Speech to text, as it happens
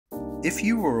If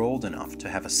you were old enough to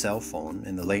have a cell phone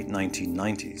in the late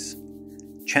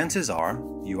 1990s, chances are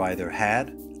you either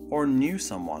had or knew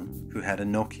someone who had a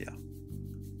Nokia.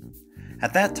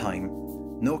 At that time,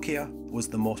 Nokia was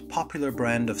the most popular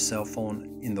brand of cell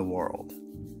phone in the world,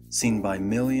 seen by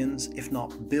millions, if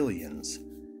not billions,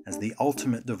 as the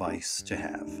ultimate device to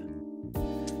have.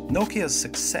 Nokia's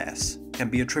success can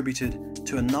be attributed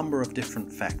to a number of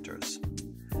different factors,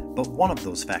 but one of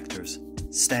those factors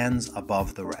stands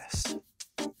above the rest.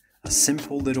 A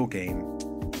simple little game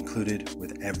included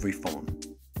with every phone.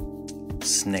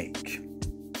 Snake.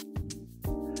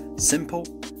 Simple,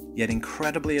 yet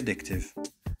incredibly addictive,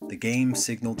 the game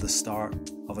signaled the start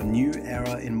of a new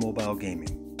era in mobile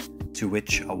gaming, to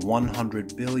which a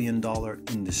 $100 billion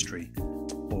industry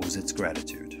owes its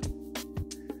gratitude.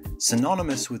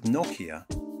 Synonymous with Nokia,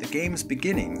 the game's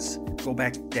beginnings go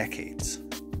back decades.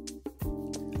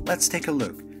 Let's take a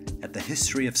look at the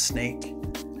history of Snake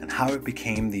and how it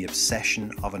became the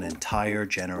obsession of an entire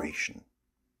generation.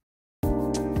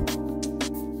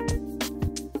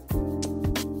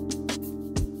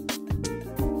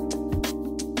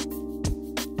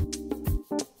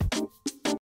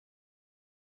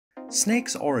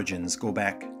 Snake's origins go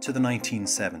back to the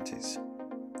 1970s.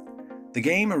 The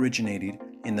game originated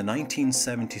in the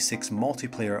 1976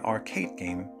 multiplayer arcade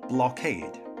game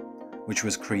Blockade, which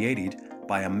was created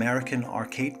by American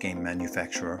arcade game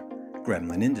manufacturer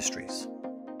Gremlin Industries.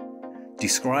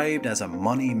 Described as a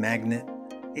money magnet,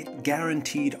 it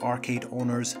guaranteed arcade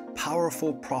owners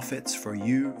powerful profits for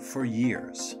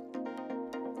years.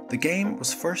 The game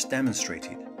was first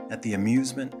demonstrated at the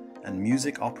Amusement and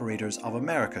Music Operators of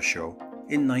America show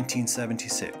in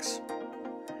 1976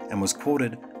 and was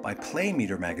quoted by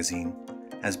Playmeter magazine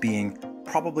as being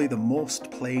probably the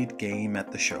most played game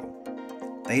at the show.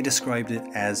 They described it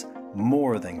as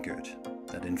more than good,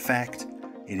 that in fact,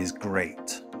 it is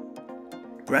great.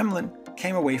 Gremlin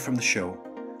came away from the show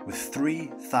with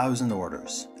 3,000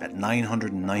 orders at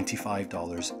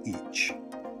 $995 each.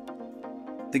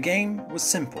 The game was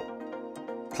simple.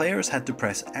 Players had to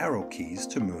press arrow keys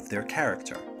to move their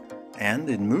character, and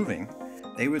in moving,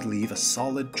 they would leave a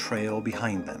solid trail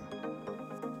behind them.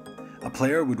 A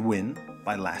player would win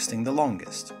by lasting the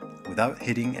longest, without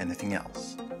hitting anything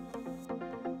else.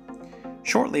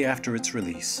 Shortly after its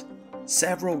release,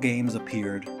 several games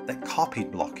appeared that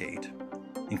copied Blockade,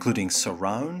 including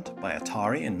Surround by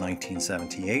Atari in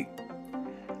 1978,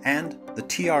 and the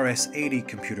TRS-80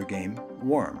 computer game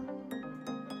Worm.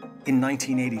 In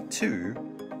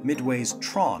 1982, Midway's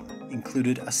Tron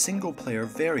included a single-player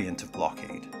variant of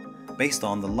Blockade, based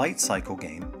on the light cycle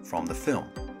game from the film.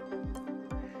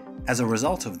 As a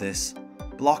result of this,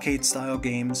 Blockade-style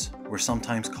games were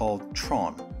sometimes called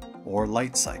Tron, or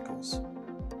light cycles.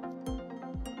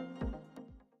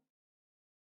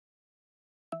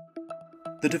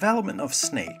 The development of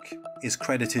Snake is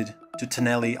credited to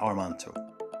Taneli Armanto,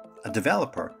 a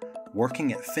developer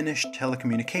working at Finnish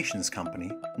telecommunications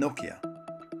company Nokia.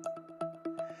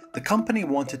 The company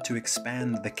wanted to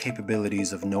expand the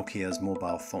capabilities of Nokia's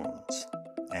mobile phones,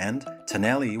 and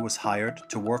Taneli was hired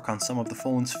to work on some of the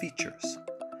phone's features,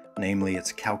 namely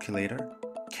its calculator,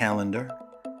 calendar,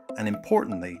 and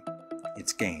importantly,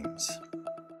 its games.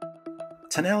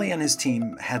 Taneli and his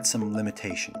team had some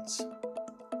limitations.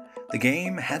 The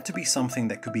game had to be something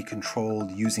that could be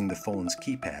controlled using the phone's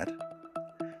keypad,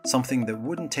 something that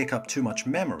wouldn't take up too much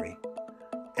memory,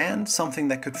 and something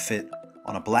that could fit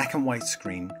on a black and white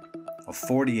screen of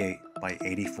 48 by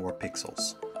 84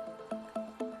 pixels.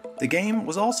 The game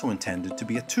was also intended to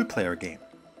be a two-player game,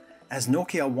 as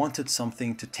Nokia wanted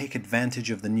something to take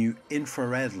advantage of the new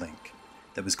infrared link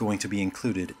that was going to be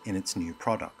included in its new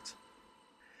product.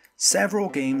 Several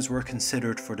games were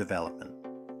considered for development,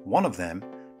 one of them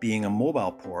being a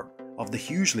mobile port of the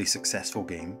hugely successful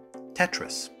game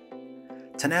Tetris.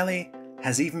 Taneli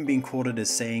has even been quoted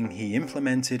as saying he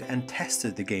implemented and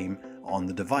tested the game on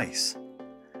the device.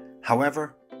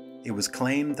 However, it was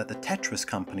claimed that the Tetris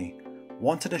company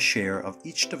wanted a share of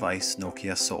each device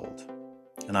Nokia sold,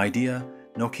 an idea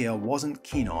Nokia wasn't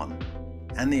keen on,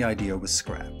 and the idea was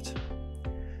scrapped.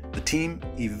 The team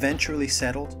eventually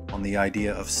settled on the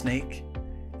idea of Snake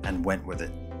and went with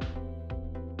it.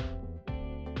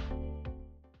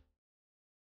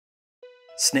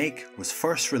 Snake was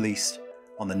first released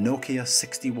on the Nokia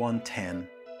 6110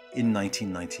 in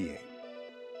 1998.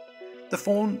 The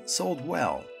phone sold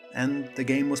well and the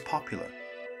game was popular.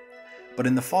 But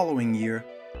in the following year,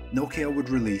 Nokia would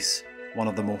release one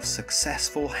of the most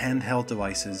successful handheld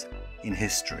devices in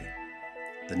history,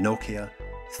 the Nokia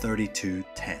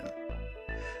 3210.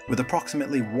 With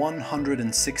approximately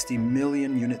 160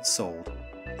 million units sold,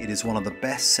 it is one of the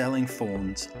best-selling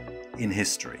phones in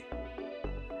history.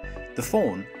 The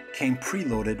phone came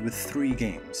preloaded with 3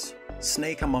 games,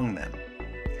 Snake among them,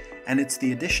 and it's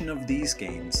the addition of these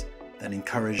games that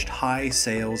encouraged high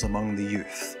sales among the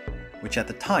youth, which at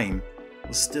the time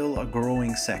was still a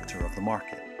growing sector of the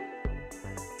market.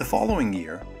 The following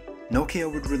year,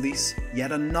 Nokia would release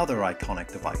yet another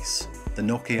iconic device, the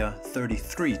Nokia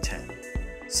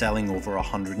 3310, selling over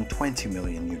 120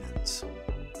 million units.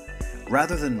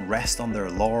 Rather than rest on their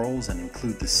laurels and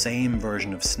include the same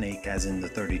version of Snake as in the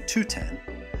 3210,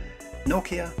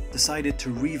 Nokia decided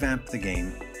to revamp the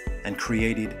game and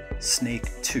created Snake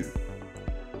 2,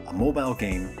 a mobile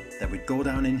game that would go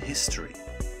down in history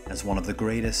as one of the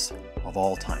greatest of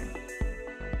all time.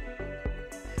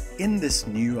 In this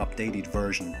new updated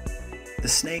version, the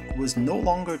Snake was no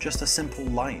longer just a simple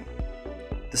line.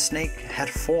 The Snake had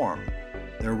form,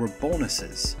 there were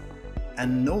bonuses,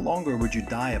 and no longer would you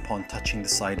die upon touching the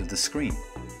side of the screen.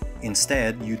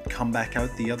 Instead, you'd come back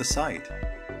out the other side.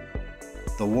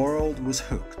 The world was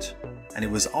hooked, and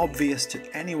it was obvious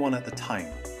to anyone at the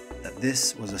time that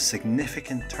this was a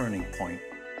significant turning point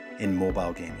in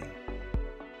mobile gaming.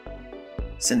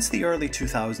 Since the early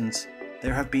 2000s,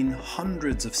 there have been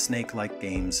hundreds of Snake-like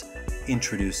games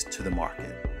introduced to the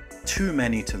market, too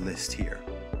many to list here.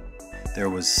 There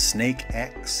was Snake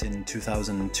X in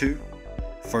 2002,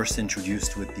 first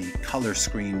introduced with the color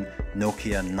screen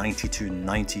Nokia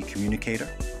 9290 communicator.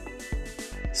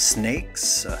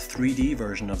 Snakes, a 3D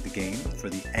version of the game for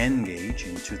the N-Gage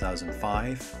in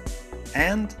 2005.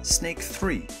 And Snake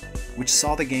 3, which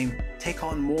saw the game take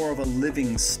on more of a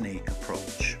living Snake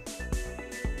approach.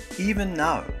 Even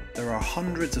now, there are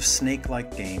hundreds of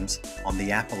Snake-like games on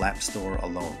the Apple App Store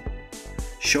alone,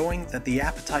 showing that the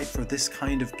appetite for this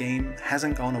kind of game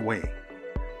hasn't gone away,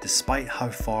 despite how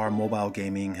far mobile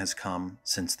gaming has come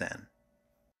since then.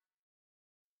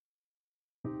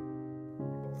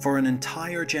 For an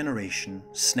entire generation,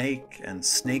 Snake and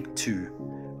Snake 2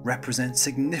 represent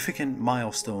significant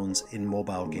milestones in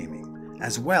mobile gaming,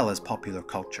 as well as popular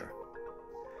culture.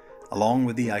 Along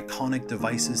with the iconic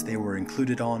devices they were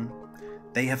included on,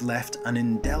 they have left an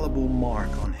indelible mark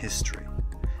on history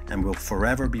and will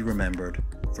forever be remembered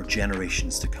for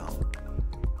generations to come.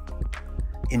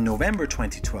 In November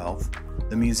 2012,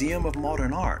 the Museum of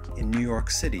Modern Art in New York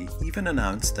City even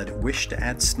announced that it wished to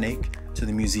add Snake to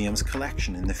the museum's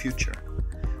collection in the future,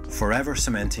 forever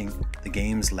cementing the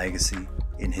game's legacy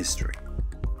in history.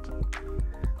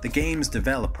 The game's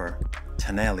developer,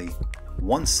 Tonelli,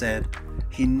 once said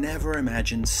he never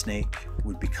imagined Snake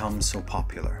would become so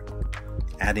popular,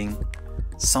 adding,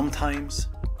 "Sometimes,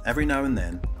 every now and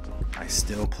then, I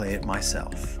still play it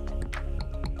myself."